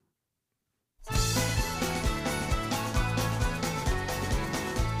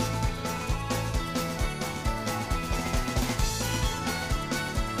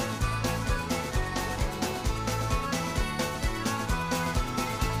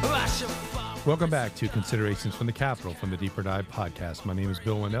Welcome back to Considerations from the Capitol from the Deeper Dive podcast. My name is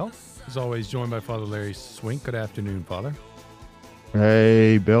Bill Wendell. As always, joined by Father Larry Swink. Good afternoon, Father.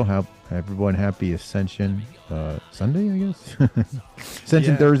 Hey, Bill. Everyone happy Ascension Sunday, I guess.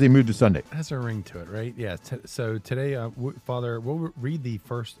 Ascension Thursday, moved to Sunday. Has a ring to it, right? Yeah. So today, Father, we'll read the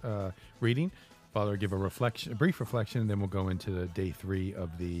first reading. Father, give a brief reflection, and then we'll go into the day 3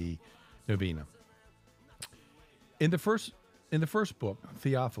 of the Novena. In the first book,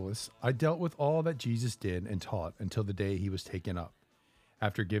 Theophilus, I dealt with all that Jesus did and taught until the day he was taken up,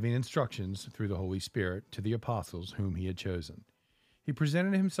 after giving instructions through the Holy Spirit to the apostles whom he had chosen. He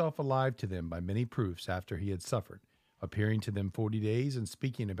presented himself alive to them by many proofs after he had suffered, appearing to them 40 days and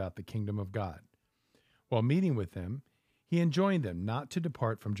speaking about the kingdom of God. While meeting with them, he enjoined them not to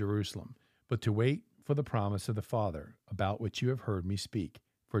depart from Jerusalem, but to wait for the promise of the Father, about which you have heard me speak.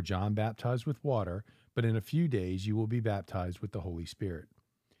 For John baptized with water, but in a few days you will be baptized with the Holy Spirit.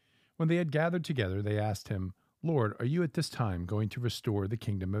 When they had gathered together, they asked him, Lord, are you at this time going to restore the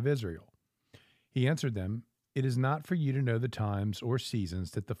kingdom of Israel? He answered them, It is not for you to know the times or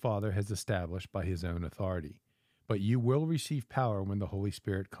seasons that the Father has established by his own authority, but you will receive power when the Holy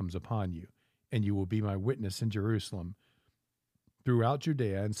Spirit comes upon you, and you will be my witness in Jerusalem, throughout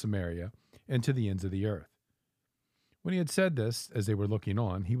Judea and Samaria, and to the ends of the earth. When he had said this, as they were looking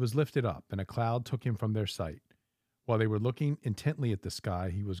on, he was lifted up, and a cloud took him from their sight. While they were looking intently at the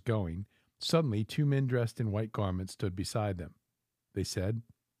sky he was going, suddenly 2 men dressed in white garments stood beside them. They said,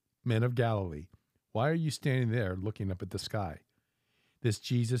 Men of Galilee, why are you standing there looking up at the sky? This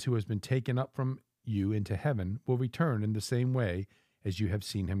Jesus who has been taken up from you into heaven will return in the same way as you have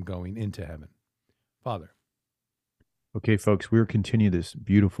seen him going into heaven. Father. Okay, folks, we're continuing this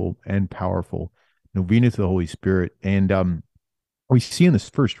beautiful and powerful Novena to the Holy Spirit. And we see in this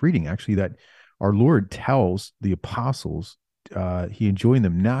first reading, actually, that our Lord tells the apostles, he enjoined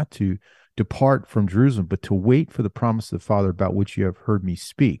them not to depart from Jerusalem, but to wait for the promise of the Father about which you have heard me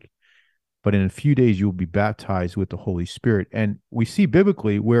speak. But in a few days, you will be baptized with the Holy Spirit. And we see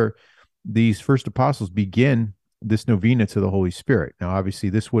biblically where these first apostles begin this novena to the Holy Spirit. Now, obviously,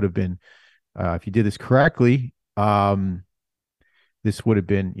 this would have been, if you did this correctly, this would have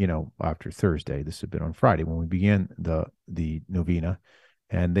been, after Thursday. This would have been on Friday when we began the novena,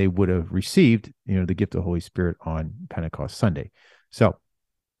 and they would have received, the gift of the Holy Spirit on Pentecost Sunday. So,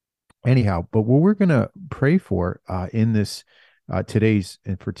 anyhow, but what we're going to pray for in this today's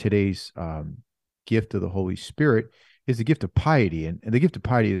gift of the Holy Spirit is the gift of piety, and the gift of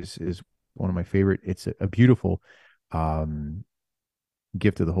piety is one of my favorite. It's a beautiful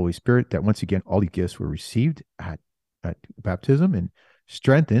gift of the Holy Spirit that, once again, all these gifts were received at baptism and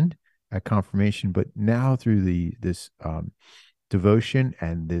strengthened at confirmation. But now through this devotion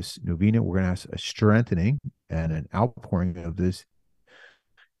and this novena, we're going to have a strengthening and an outpouring of this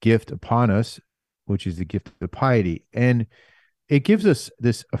gift upon us, which is the gift of piety. And it gives us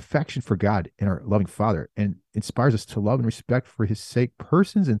this affection for God and our loving Father, and inspires us to love and respect for his sake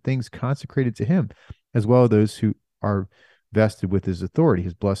persons and things consecrated to him, as well as those who are vested with his authority,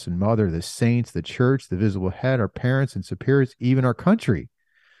 his blessed mother, the saints, the church, the visible head, our parents and superiors, even our country.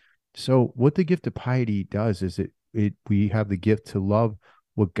 So what the gift of piety does is we have the gift to love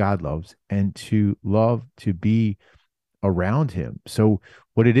what God loves and to love to be around him. So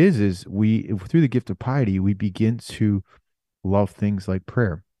what it is we, through the gift of piety, we begin to love things like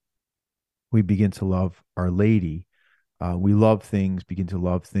prayer. We begin to love Our Lady. We begin to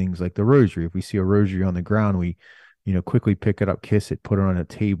love things like the rosary. If we see a rosary on the ground, we quickly pick it up, kiss it, put it on a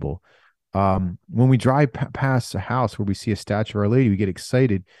table. When we drive past a house where we see a statue of Our Lady, we get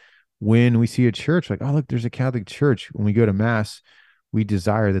excited. When we see a church, like, oh, look, there's a Catholic church. When we go to Mass, we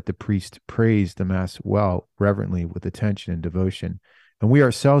desire that the priest prays the Mass well, reverently, with attention and devotion. And we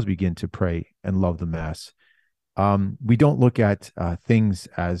ourselves begin to pray and love the Mass. We don't look at things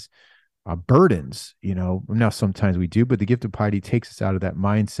as burdens, Now, sometimes we do, but the gift of piety takes us out of that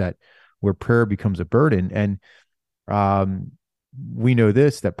mindset where prayer becomes a burden. And we know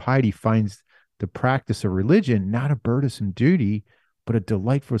that piety finds the practice of religion not a burdensome duty, but a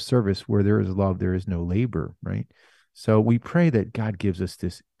delightful service where there is love, there is no labor, right? So we pray that God gives us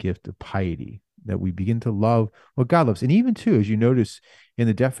this gift of piety, that we begin to love what God loves. And even too, as you notice in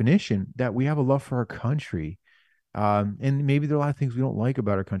the definition, that we have a love for our country. And maybe there are a lot of things we don't like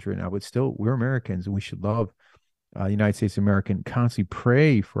about our country right now, but still, we're Americans, and we should love the United States of America, and constantly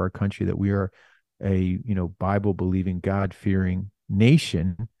pray for our country, that we are a Bible-believing, God-fearing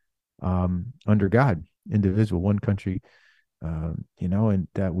nation under God, indivisible, one country, and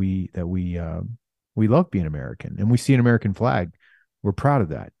that we love being American, and we see an American flag. We're proud of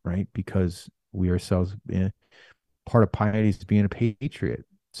that, right? Because we ourselves, part of piety is being a patriot.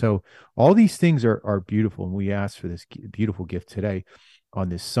 So all these things are beautiful, and we ask for this beautiful gift today on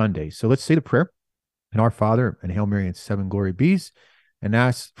this Sunday. So let's say the prayer and Our Father and Hail Mary and seven glory bees, and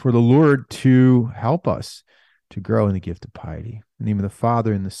ask for the Lord to help us to grow in the gift of piety. In the name of the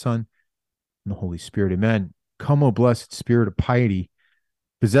Father and the Son and the Holy Spirit. Amen. Come, O blessed Spirit of piety,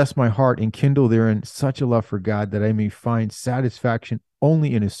 possess my heart and kindle therein such a love for God that I may find satisfaction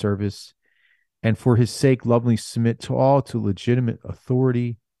only in his service, and for his sake lovingly submit to all to legitimate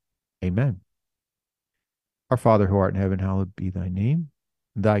authority. Amen. Our Father who art in heaven, hallowed be thy name.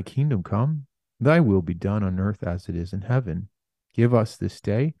 Thy kingdom come, thy will be done on earth as it is in heaven. Give us this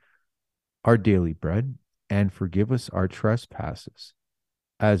day our daily bread, and forgive us our trespasses,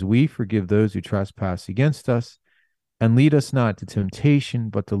 as we forgive those who trespass against us. And lead us not to temptation,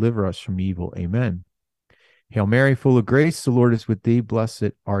 but deliver us from evil. Amen. Hail Mary, full of grace, the Lord is with thee.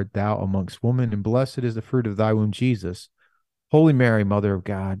 Blessed art thou amongst women, and blessed is the fruit of thy womb, Jesus. Holy Mary, Mother of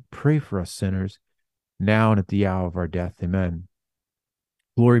God, pray for us sinners, now and at the hour of our death. Amen.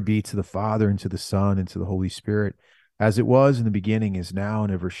 Glory be to the Father, and to the Son, and to the Holy Spirit, as it was in the beginning, is now,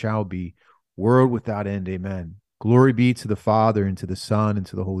 and ever shall be, world without end. Amen. Glory be to the Father, and to the Son, and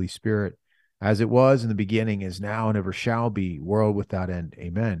to the Holy Spirit, as it was in the beginning, is now, and ever shall be, world without end.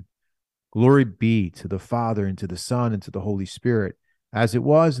 Amen. Glory be to the Father, and to the Son, and to the Holy Spirit, as it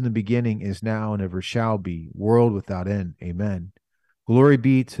was in the beginning, is now, and ever shall be, world without end. Amen. Glory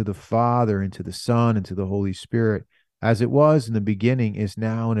be to the Father, and to the Son, and to the Holy Spirit, as it was in the beginning, is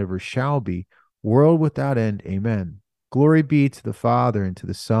now, and ever shall be, world without end. Amen. Glory be to the Father, and to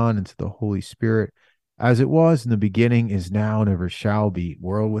the Son, and to the Holy Spirit, as it was in the beginning, is now, and ever shall be,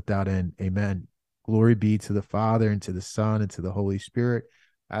 world without end. Amen. Glory be to the Father, and to the Son, and to the Holy Spirit,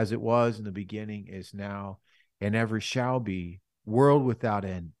 as it was in the beginning, is now, and ever shall be, world without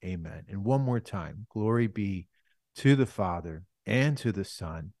end. Amen. And one more time, glory be to the Father, and to the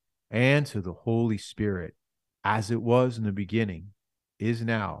Son, and to the Holy Spirit, as it was in the beginning, is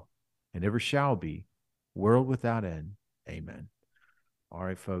now, and ever shall be, world without end. Amen. All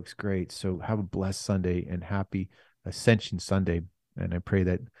right, folks, great. So have a blessed Sunday and happy Ascension Sunday. And I pray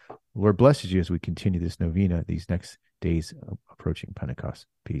that the Lord blesses you as we continue this novena these next days approaching Pentecost.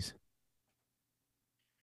 Peace.